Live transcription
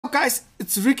guys,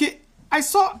 it's Ricky. I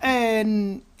saw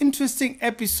an interesting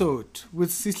episode with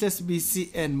Sihle Sibisi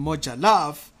and Moja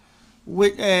Love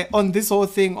on this whole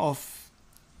thing of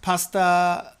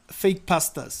fake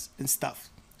pastors and stuff.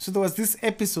 So there was this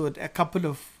episode I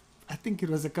think it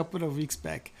was a couple of weeks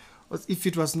back, or if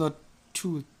it was not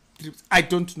 2, 3, I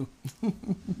don't know.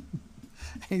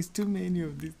 It's too many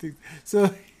of these things,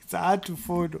 so it's hard to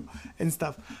follow and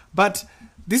stuff. But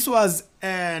this was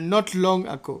not long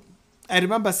ago. I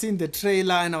remember seeing the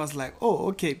trailer and I was like, oh,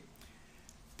 okay.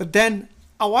 But then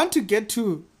I want to get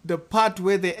to the part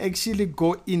where they actually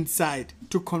go inside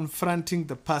to confronting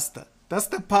the pastor. That's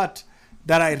the part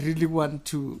that I really want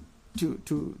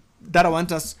that I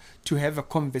want us to have a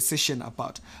conversation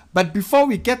about. But before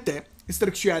we get there, it's the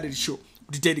Christianity Show,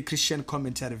 the daily Christian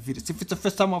commentary videos. If it's the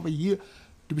first time over here,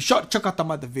 to be sure, check out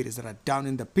some other videos that are down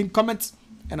in the pinned comments,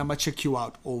 and I'm going to check you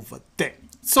out over there.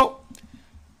 So,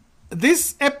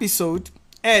 this episode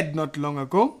aired not long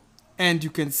ago, and you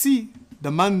can see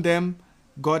the man them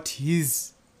got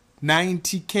his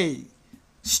 90K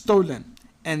stolen,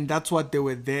 and that's what they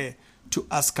were there to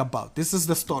ask about. This is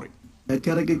the story.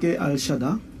 Kerekeke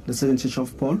Al-Shada, the Second Church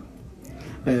of Paul,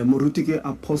 Murutike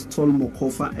Apostle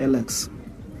Mokofa Alex.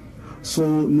 So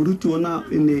Murutuona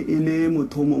ine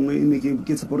motomo ine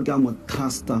ke tsaporka mo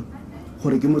trusta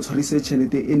gore ke mo tshwarise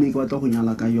chelete ene go tla go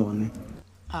nyala ka yone.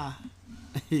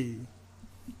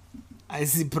 I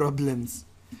see problems.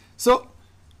 So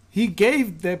he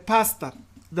gave the pastor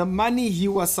the money he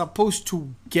was supposed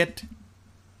to get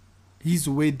his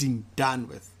wedding done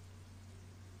with.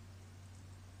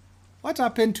 What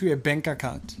happened to a bank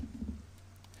account?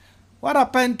 What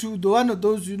happened to one of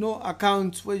those,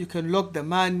 accounts where you can lock the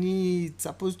money? It's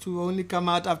supposed to only come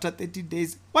out after 30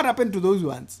 days. What happened to those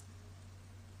ones?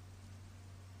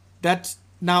 That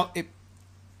now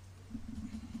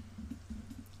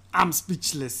I'm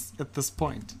speechless at this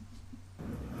point.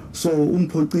 So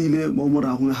umphoqile mo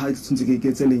morago ha tshintse ke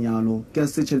ketse lenyalo ke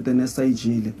se tshete ne sa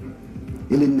ijile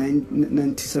ile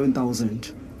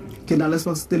 97,000 ke na le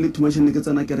spastele too much ne ke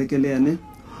tsana kereke le ene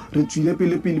re tswile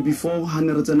pele before ha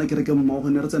ne re tsena kereke mmogo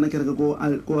ne re tsena kereke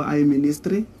go I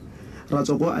ministry ra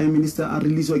tswa go I minister a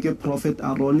release ke prophet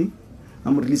Aroni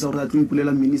a mo release gore a tlo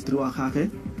ipulela ministry wa gage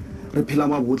re phela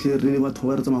ba botle re le batho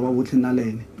ba re tsama ba botle nna le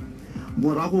ene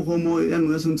morago go mo ya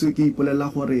nngwe sentse ke ipulela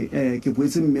gore ke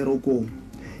boetse mmeroko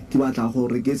ke batla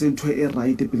gore ke tse ntwe e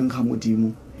right pele ga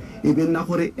modimo e be nna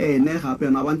gore ene gape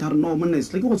na bantha re no monna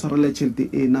se ke go tshwarela chelete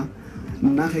ena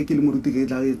nna ge ke le moruti ke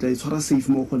tla tshwara safe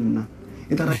mo go nna.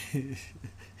 The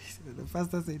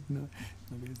pastor said no,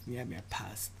 because me I'm a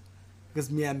pastor. Because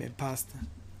me I'm a pastor,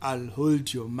 I'll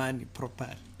hold your money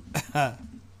properly. I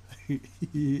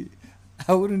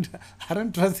don't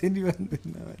trust anyone with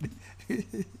my money.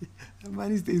 The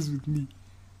money stays with me.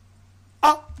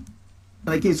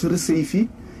 Like it's very safe.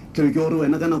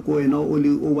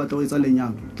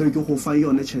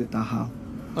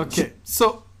 Okay,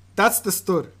 so that's the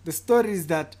story. The story is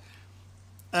that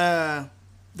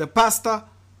the pastor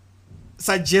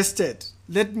suggested,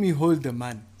 let me hold the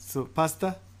money. So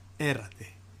pastor, error there.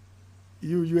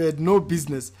 You had no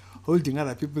business holding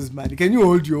other people's money. Can you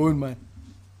hold your own money?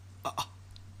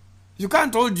 You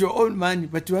can't hold your own money,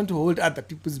 but you want to hold other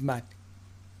people's money.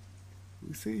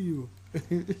 We see you.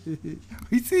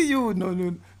 We see you.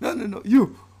 No.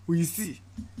 You. We see.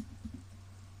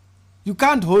 You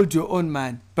can't hold your own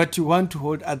money, but you want to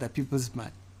hold other people's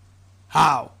money.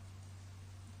 How?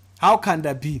 How can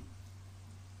that be?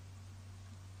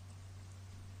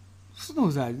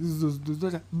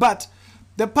 But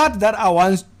the part that I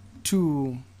want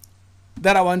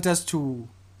us to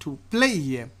play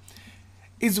here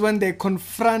is when they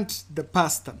confront the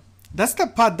pastor. That's the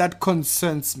part that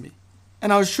concerns me.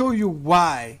 And I'll show you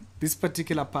why this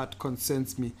particular part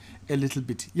concerns me a little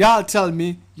bit. Y'all tell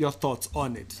me your thoughts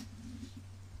on it.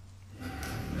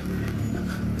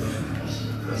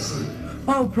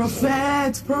 Oh,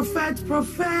 prophet.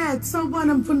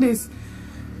 Someone from this.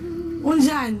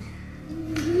 Unjan.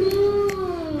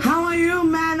 How are you,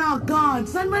 man of God?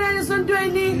 Someone is on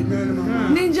 20.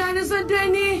 Ninja is on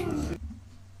 20.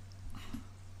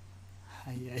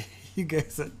 You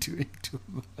guys are doing too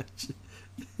much.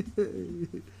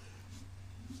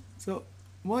 So,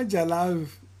 Moja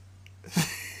Love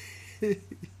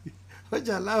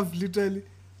literally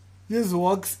just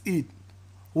walks in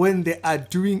when they are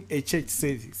doing a church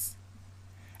service.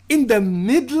 In the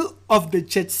middle of the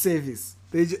church service,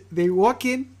 they walk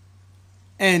in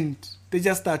and they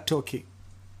just start talking.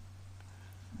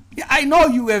 Yeah, I know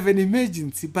you have an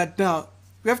emergency, but now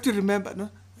we have to remember, no,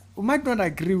 we might not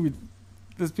agree with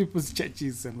those people's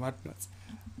churches and whatnot,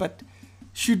 but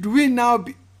should we now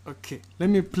be okay? Let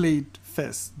me play it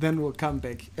first, then we'll come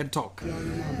back and talk.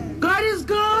 God is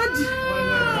good.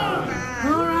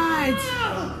 All right.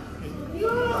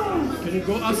 Can you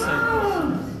go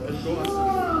outside?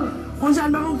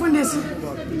 Unjani baba mfundisi?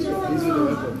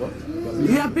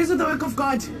 You are busy with the work of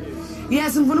God.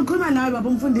 Yes, ngifuna ukukhuluma nawe baba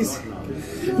mfundisi.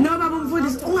 No baba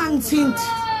mfundisi, ungangithinti.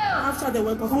 After the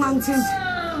work of ungangithinti.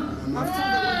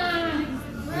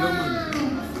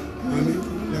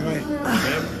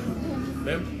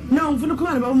 No, ngifuna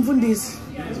ukukhuluma baba mfundisi.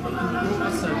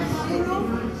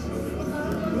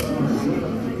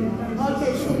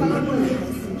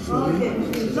 Okay,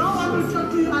 no one will talk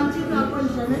to you until you are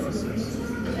conscious.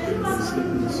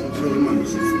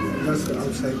 That's the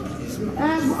outside.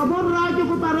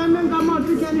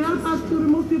 Can you help us to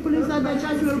remove people inside the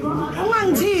church? Will go.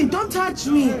 Don't touch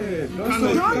me.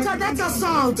 Don't touch. That's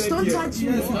assault. Don't touch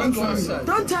me.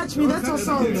 Don't touch me. That's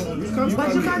assault.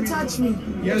 But you can't touch me.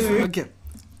 Yes. Okay.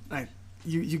 Right.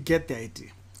 You get the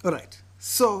idea. All right.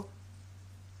 So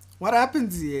what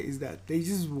happens here is that they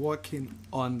just walk in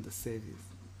on the service.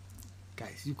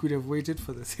 Guys, you could have waited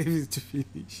for the service to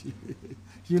finish.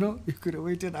 You know, you could have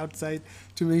waited outside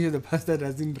to make sure the pastor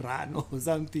doesn't run or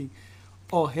something.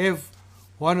 Or have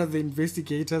one of the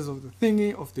investigators of the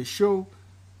thingy, of the show,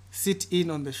 sit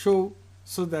in on the show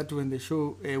so that when the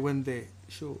show, I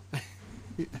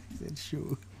said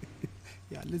show.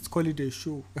 Yeah, let's call it a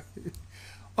show.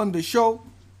 On the show,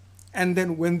 and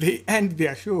then when they end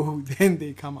their show, then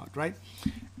they come out, right?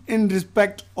 In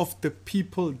respect of the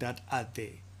people that are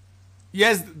there.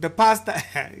 Yes, the pastor,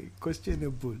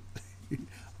 questionable,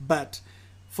 but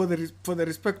for the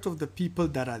respect of the people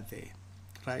that are there,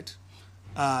 right?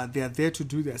 They are there to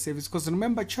do their service. Because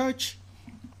remember, church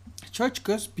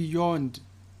goes beyond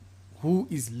who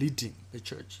is leading the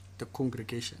church, the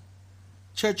congregation.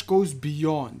 Church goes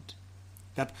beyond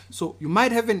that. So you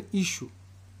might have an issue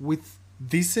with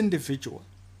this individual,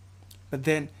 but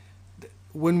then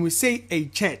when we say a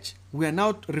church, we are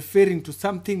now referring to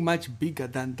something much bigger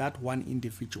than that one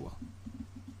individual,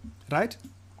 right?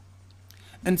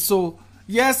 And so,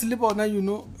 yes, Libona, you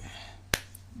know,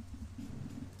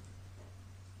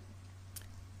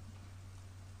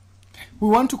 we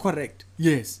want to correct,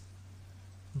 yes,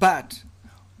 but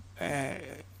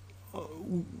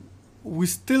we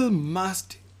still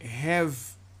must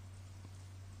have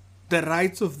the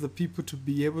rights of the people to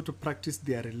be able to practice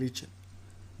their religion.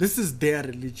 This is their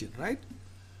religion, right?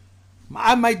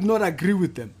 I might not agree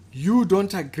with them. You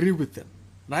don't agree with them,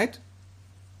 right?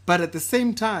 But at the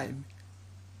same time,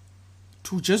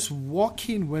 to just walk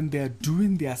in when they're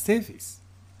doing their service.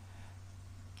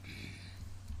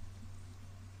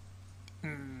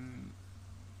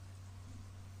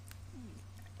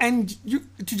 And you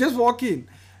to just walk in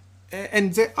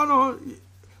and say, oh no,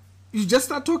 you just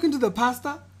start talking to the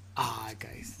pastor? Ah,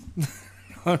 guys.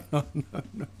 No.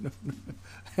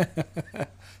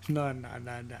 No.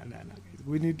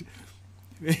 We need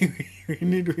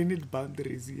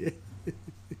boundaries here.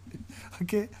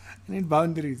 Okay? We need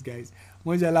boundaries, guys.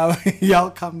 Moja,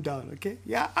 y'all calm down, okay?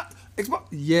 Yeah.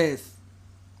 Yes.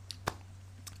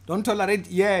 Don't tolerate,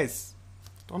 yes.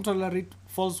 Don't tolerate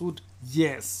falsehood,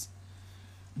 yes.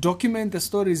 Document the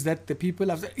stories that the people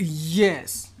have said,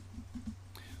 yes.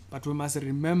 But we must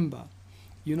remember,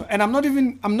 you know, and I'm not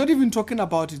even talking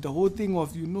about it, the whole thing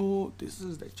of, you know, this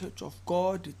is the church of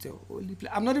God, it's a holy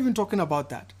place. I'm not even talking about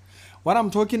that. What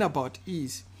I'm talking about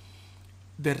is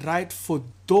the right for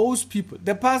those people.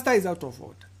 The pastor is out of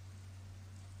order.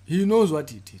 He knows what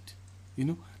he did. You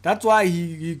know, that's why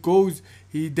he goes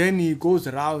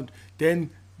around. Then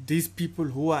these people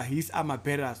who are his armor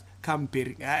bearers come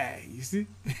bearing. You see?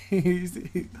 You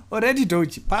see? Already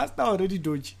dodgy. Pastor already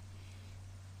dodgy.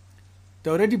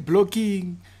 They're already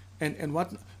blocking and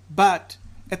whatnot. But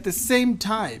at the same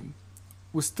time,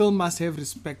 we still must have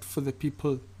respect for the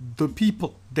people,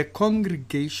 the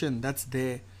congregation that's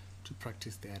there to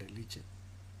practice their religion.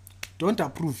 Don't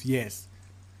approve, yes.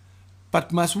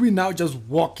 But must we now just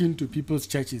walk into people's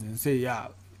churches and say, yeah,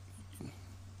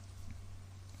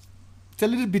 it's a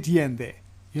little bit here and there,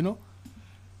 you know?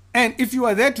 And if you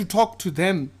are there to talk to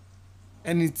them,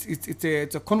 and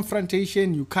it's a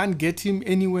confrontation, you can't get him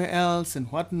anywhere else and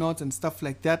whatnot and stuff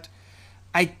like that,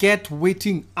 I get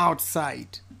waiting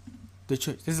outside the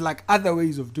church. There's like other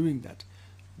ways of doing that.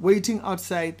 Waiting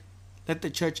outside, let the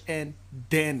church end,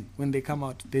 then when they come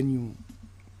out, then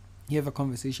you have a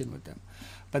conversation with them.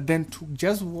 But then to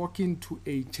just walk into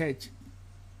a church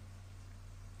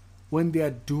when they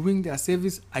are doing their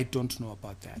service, I don't know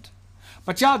about that.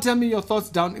 But y'all tell me your thoughts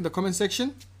down in the comment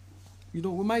section. You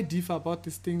know, we might differ about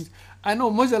these things. I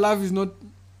know Moja Love is not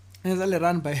necessarily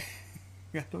run by,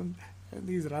 I don't think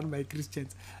it's run by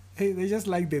Christians. They just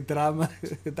like the drama.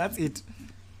 That's it.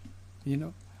 You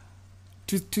know.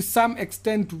 To some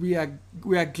extent, we are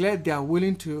glad they are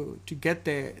willing to get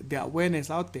the awareness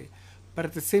out there, but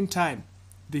at the same time,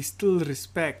 they still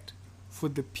respect for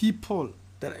the people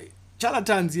that are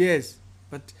charlatans, yes,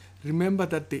 but remember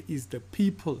that there is the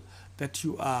people that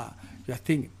you are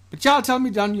thinking. But y'all tell me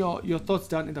down your thoughts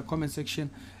down in the comment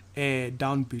section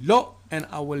down below, and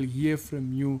I will hear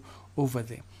from you over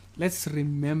there. Let's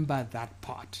remember that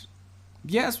part.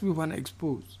 Yes, we want to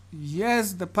expose.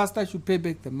 Yes, the pastor should pay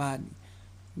back the money.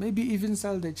 Maybe even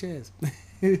sell the chairs.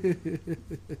 Because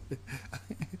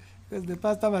the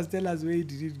pastor must tell us where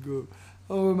did it go.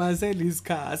 Or we must sell his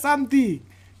car. Something.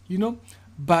 You know.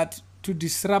 But to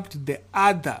disrupt the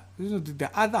other,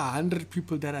 the other 100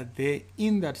 people that are there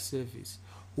in that service,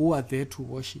 who are there to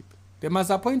worship. They must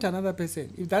appoint another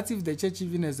person. If the church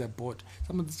even has a board.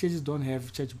 Some of the churches don't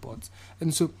have church boards.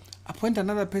 And so appoint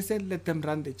another person, let them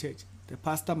run the church. The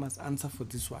pastor must answer for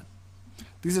this one.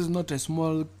 This is not a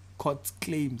small court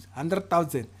claims.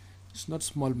 100,000. It's not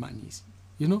small monies.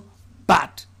 You know?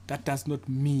 But that does not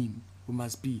mean we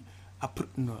must be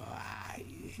no.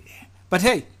 But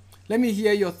hey, let me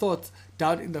hear your thoughts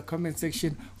down in the comment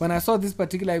section. When I saw this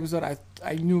particular episode,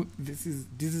 I knew this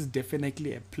is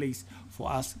definitely a place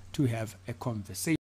for us to have a conversation.